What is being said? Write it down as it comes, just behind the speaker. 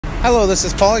Hello, this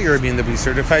is Paul, your BMW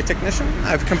certified technician.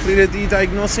 I've completed the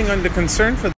diagnosing on the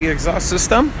concern for the exhaust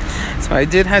system. So I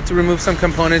did have to remove some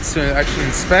components to actually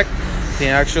inspect the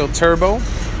actual turbo.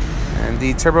 And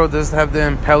the turbo does have the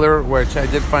impeller, which I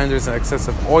did find there's an excess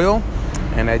of oil.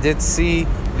 And I did see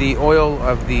the oil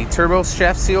of the turbo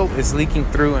shaft seal is leaking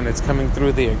through and it's coming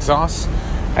through the exhaust.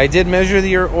 I did measure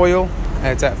your oil.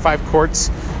 It's at 5 quarts.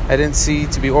 I didn't see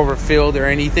to be overfilled or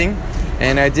anything.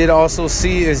 And I did also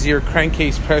see is your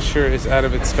crankcase pressure is out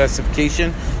of its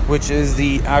specification, which is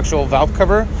the actual valve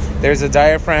cover. There's a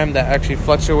diaphragm that actually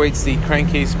fluctuates the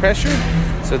crankcase pressure.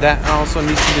 So that also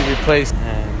needs to be replaced.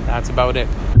 And that's about it.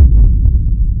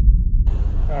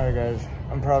 Alright guys,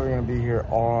 I'm probably going to be here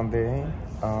all day.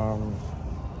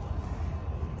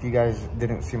 If you guys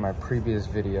didn't see my previous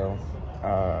video,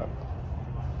 or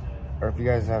if you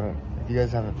guys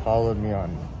haven't followed me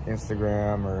on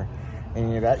Instagram or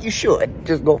any of that, you should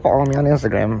just go follow me on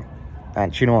Instagram at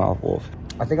ChinoAlphaWolf.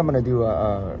 I think I'm gonna do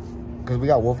because we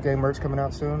got Wolfgang merch coming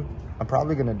out soon. I'm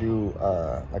probably gonna do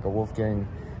like a Wolfgang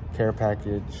care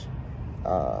package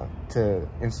to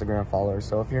Instagram followers.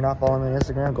 So if you're not following me on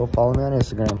Instagram, go follow me on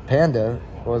Instagram. Panda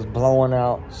was blowing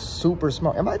out super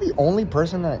smoke. Am I the only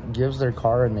person that gives their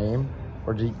car a name,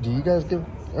 or do you guys give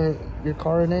your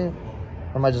car a name,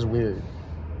 or am I just weird?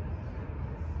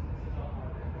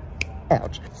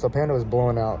 Ouch. So Panda was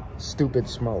blowing out stupid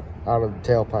smoke out of the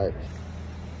tailpipe.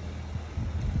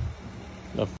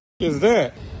 The f is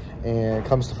that? And it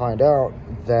comes to find out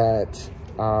that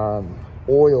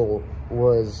oil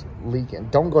was leaking.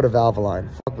 Don't go to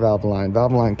Valvoline. Fuck Valvoline.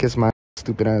 Valvoline, kiss my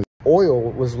stupid ass.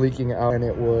 Oil was leaking out and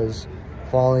it was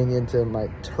falling into my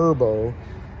turbo.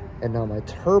 And now my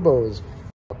turbo is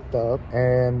fucked up.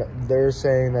 And they're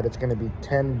saying that it's going to be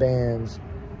 10 bands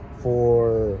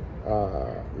for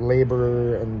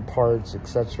labor and parts,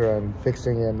 etc., and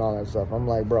fixing it and all that stuff. I'm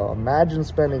like, bro, imagine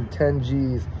spending 10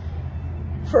 G's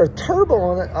for a turbo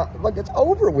on it. Like, it's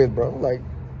over with, bro. Like,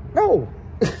 no.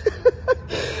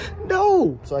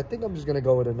 No. So I think I'm just gonna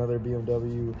go with another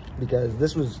BMW because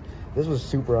this was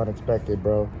super unexpected,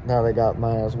 bro. Now they got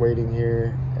my ass waiting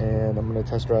here, and I'm gonna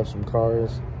test drive some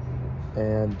cars,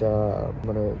 and I'm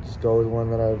gonna just go with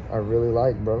one that I really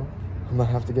like, bro. I'm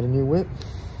gonna have to get a new whip.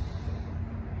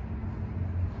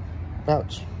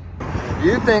 Ouch.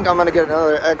 You think I'm gonna get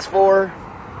another X4?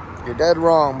 You're dead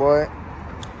wrong, boy.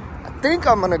 I think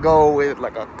I'm gonna go with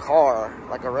like a car,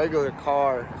 like a regular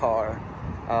car.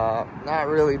 Not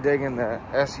really digging the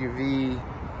SUV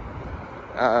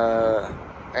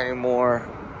anymore.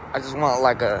 I just want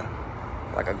like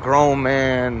a grown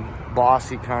man,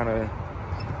 bossy kind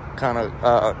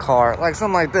of car, like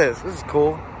something like this. This is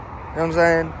cool. You know what I'm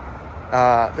saying?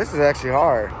 This is actually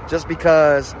hard, just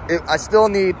because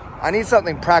I need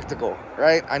something practical,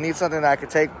 right? I need something that I could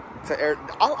take to air.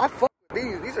 I fuck with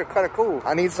these. These are kind of cool.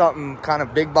 I need something kind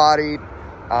of big bodied,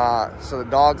 so the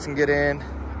dogs can get in.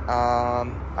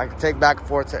 I can take back and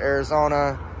forth to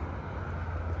Arizona.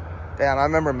 Damn, I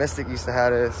remember Mystic used to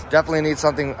have this. Definitely need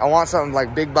something. I want something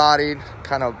like big bodied,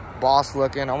 kind of boss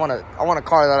looking. I want a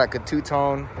car that I could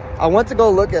two-tone. I went to go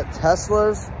look at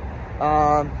Teslas.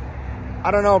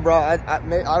 I don't know, bro.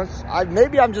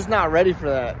 Maybe I'm just not ready for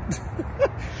that.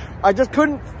 I just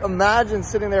couldn't imagine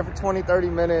sitting there for 20, 30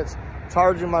 minutes,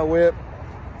 charging my whip,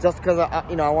 just because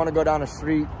I want to go down the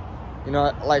street. You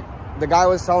know, like the guy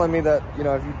was telling me that, you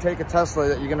know, if you take a Tesla,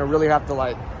 that you're gonna really have to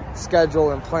like schedule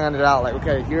and plan it out. Like,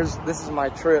 okay, this is my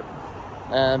trip,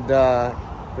 and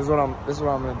this is what I'm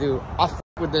gonna do. I f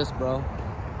with this, bro.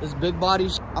 This big body,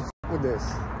 I f with this.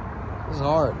 This is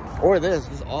hard. Or this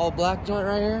all black joint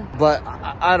right here. But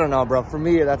I don't know, bro. For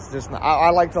me, that's just not,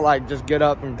 I like to like just get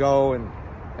up and go and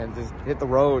just hit the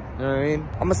road. You know what I mean?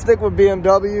 I'm gonna stick with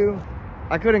BMW.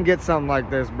 I couldn't get something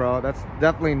like this, bro. That's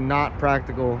definitely not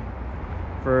practical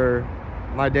for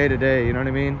my day-to-day, you know what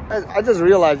I mean? I just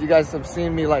realized you guys have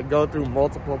seen me like go through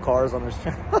multiple cars on this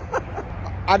channel.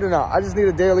 I don't know. I just need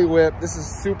a daily whip. This is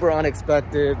super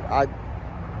unexpected. I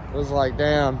was like,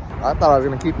 damn, I thought I was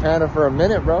gonna keep Panda for a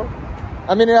minute, bro.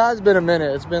 I mean, it has been a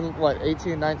minute. It's been, what,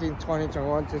 18, 19, 20,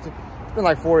 21, 22. It's been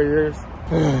like 4 years.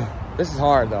 This is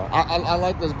hard, though. I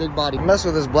like this big body. Mess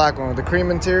with this black one with the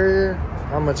cream interior.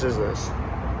 How much is this?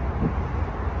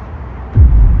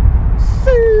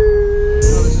 So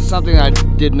this is something I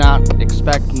did not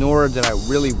expect, nor did I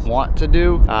really want to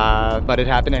do, but it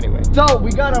happened anyway. So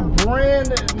we got a brand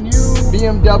new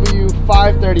BMW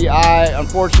 530i.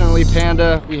 Unfortunately,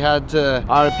 Panda, we had to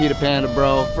RIP to Panda,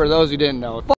 bro. For those who didn't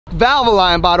know,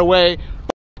 Valvoline, by the way.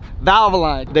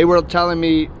 Valvoline. They were telling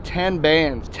me 10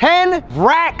 bands, 10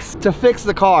 racks to fix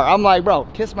the car. I'm like, bro,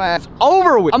 kiss my ass.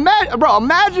 Over with.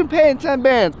 Imagine paying 10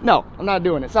 bands. No, I'm not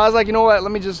doing it. So I was like, you know what?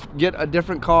 Let me just get a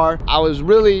different car. I was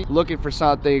really looking for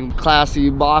something classy,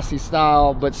 bossy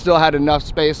style, but still had enough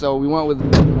space. So we went with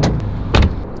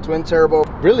twin turbo.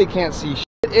 Really can't see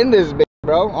shit in this bitch,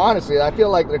 bro. Honestly, I feel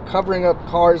like they're covering up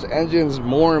cars' engines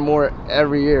more and more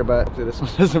every year, but this one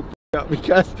doesn't up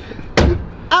because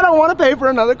I don't want to pay for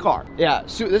another car. Yeah,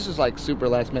 this is like super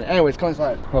last minute. Anyways, come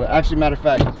inside. Hold on. Actually, matter of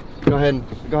fact, go ahead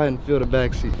and feel the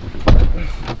back seat.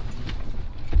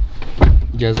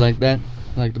 You guys like that?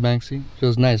 Like the back seat?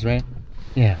 Feels nice, right?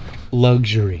 Yeah.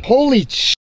 Luxury. Holy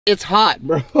shit, it's hot,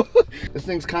 bro. This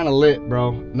thing's kind of lit,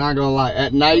 bro. Not gonna lie.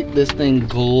 At night, this thing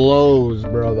glows,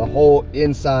 bro. The whole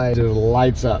inside just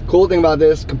lights up. Cool thing about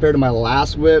this, compared to my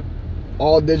last whip,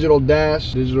 all digital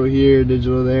dash, digital here,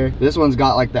 digital there. This one's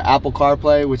got like the Apple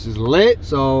CarPlay, which is lit,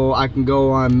 so I can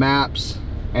go on maps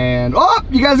and, oh,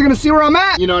 you guys are gonna see where I'm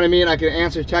at. You know what I mean? I can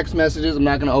answer text messages. I'm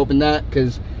not gonna open that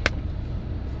because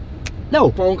no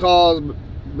phone calls,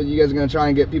 but you guys are gonna try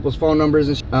and get people's phone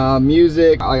numbers and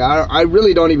music. Like, I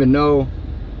really don't even know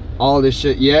all this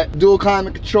shit yet. Dual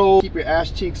climate control, keep your ass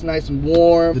cheeks nice and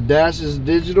warm. The dash is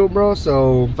digital, bro,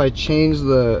 so if I change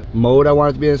the mode I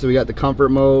want it to be in, so we got the comfort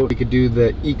mode, we could do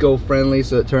the eco-friendly,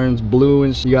 so it turns blue,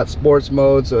 and you got sports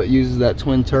mode, so it uses that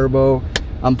twin turbo.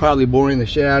 I'm probably boring the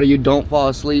shit out of you. Don't fall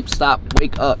asleep, stop,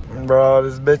 wake up. Bro,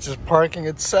 this bitch is parking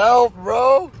itself,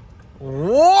 bro.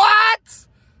 What?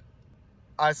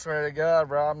 I swear to God,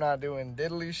 bro, I'm not doing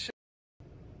diddly shit.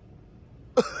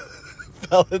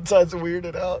 Valentine's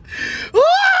weirded out. Woo!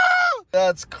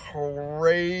 That's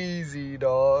crazy,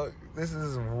 dog. This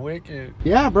is wicked.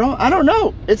 Yeah, bro. I don't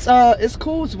know. It's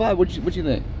cool. It's a vibe. What you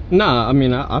think? Nah, I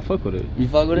mean, I fuck with it. You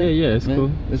fuck with it? Yeah, it's cool.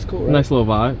 It's cool, right? Nice little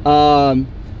vibe.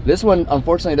 This one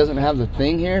unfortunately doesn't have the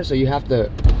thing here, so you have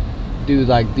to do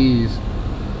like these.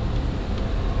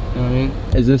 You know what I mean?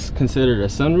 Is this considered a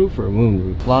sunroof or a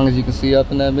moonroof? As long as you can see up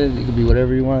in that bit, it could be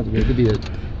whatever you want it to be. It could be a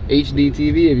HD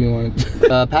TV if you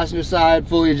want. Passenger side,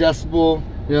 fully adjustable.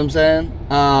 You know what I'm saying?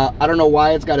 I don't know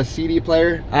why it's got a CD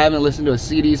player. I haven't listened to a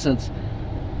CD since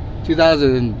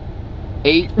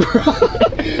 2008.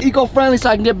 Eco-friendly, so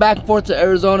I can get back and forth to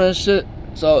Arizona and shit.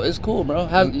 So it's cool, bro.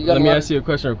 Let me ask you a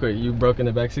question real quick. You broke in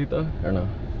the back seat though, or no?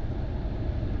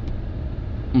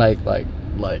 Like.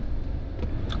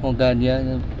 Oh God,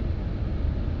 yeah.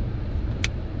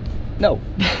 No.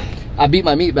 I beat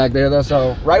my meat back there though,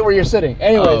 so right where you're sitting.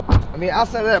 Anyway, I mean,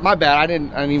 outside of that, my bad. I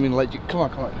didn't even let you. Come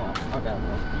on. My bad,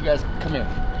 bro. You guys, come here.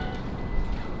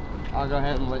 I'll go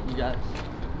ahead and let you guys.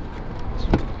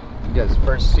 You guys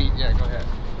first seat. Yeah, go ahead.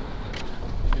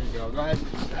 Here you go. Go ahead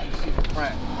and see the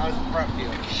front. How does the front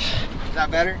feel? Is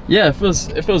that better? Yeah, it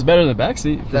feels better than the back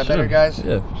seat. Is that better, guys?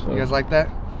 Yeah, for sure. You guys like that?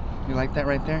 You like that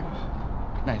right there?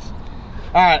 Nice.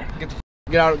 All right,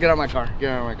 get out of my car. Get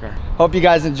out of my car. Hope you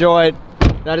guys enjoyed.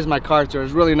 That is my car tour.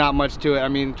 There's really not much to it. I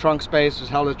mean, trunk space, just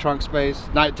hell of trunk space.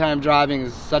 Nighttime driving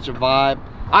is such a vibe.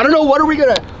 I don't know, what are we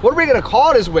gonna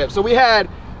call this whip? So we had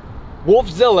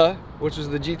Wolfzilla, which was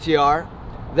the GTR.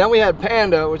 Then we had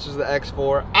Panda, which is the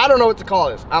X4. I don't know what to call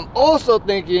this. I'm also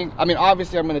thinking, I mean,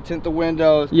 obviously I'm gonna tint the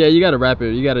windows. Yeah, you gotta wrap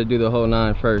it. You gotta do the whole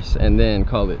 9 first and then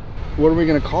call it. What are we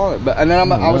gonna call it? And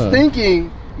then I was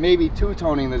thinking maybe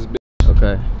two-toning this bitch.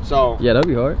 Okay. So yeah, that'd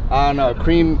be hard. I don't know,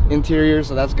 cream interior,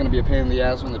 so that's gonna be a pain in the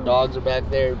ass when the dogs are back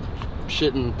there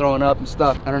shitting, throwing up and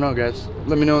stuff. I don't know, guys.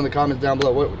 Let me know in the comments down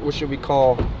below. What should we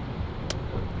call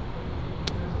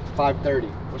 530?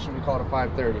 What should we call it a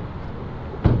 530?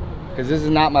 Because this is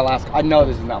not my last car. I know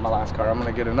this is not my last car. I'm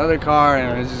gonna get another car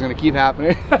and it's just gonna keep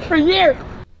happening for years.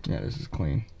 Yeah, this is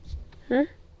clean. Huh?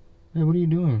 Hey, what are you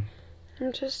doing?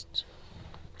 I'm just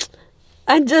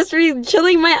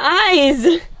chilling my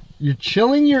eyes. You're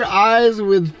chilling your eyes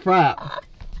with frap.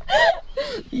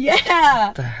 Yeah.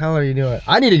 What the hell are you doing?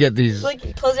 I need to get these.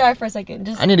 Like, close your eye for a second.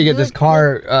 I need to get this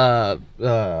car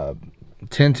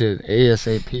tinted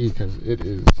ASAP because it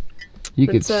is. You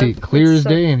could see clear as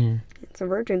day in here. It's a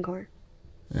virgin car.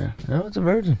 Yeah, no, it's a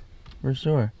virgin for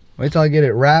sure. Wait till I get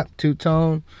it wrapped,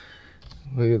 two-tone,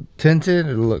 tinted.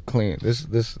 It'll look clean. This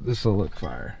will look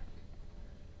fire.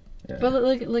 Yeah. But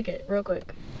look at it real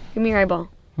quick. Give me your eyeball.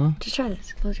 Huh? Just try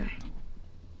this. Close your eye.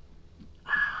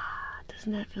 Ah,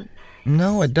 doesn't that feel nice?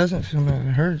 No, it doesn't feel nice.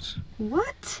 It hurts.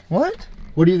 What? What?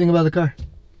 What do you think about the car?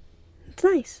 It's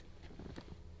nice.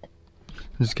 I'm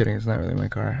just kidding. It's not really my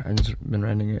car. I've just been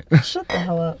renting it. Shut the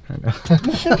hell up. I know.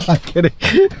 I'm kidding.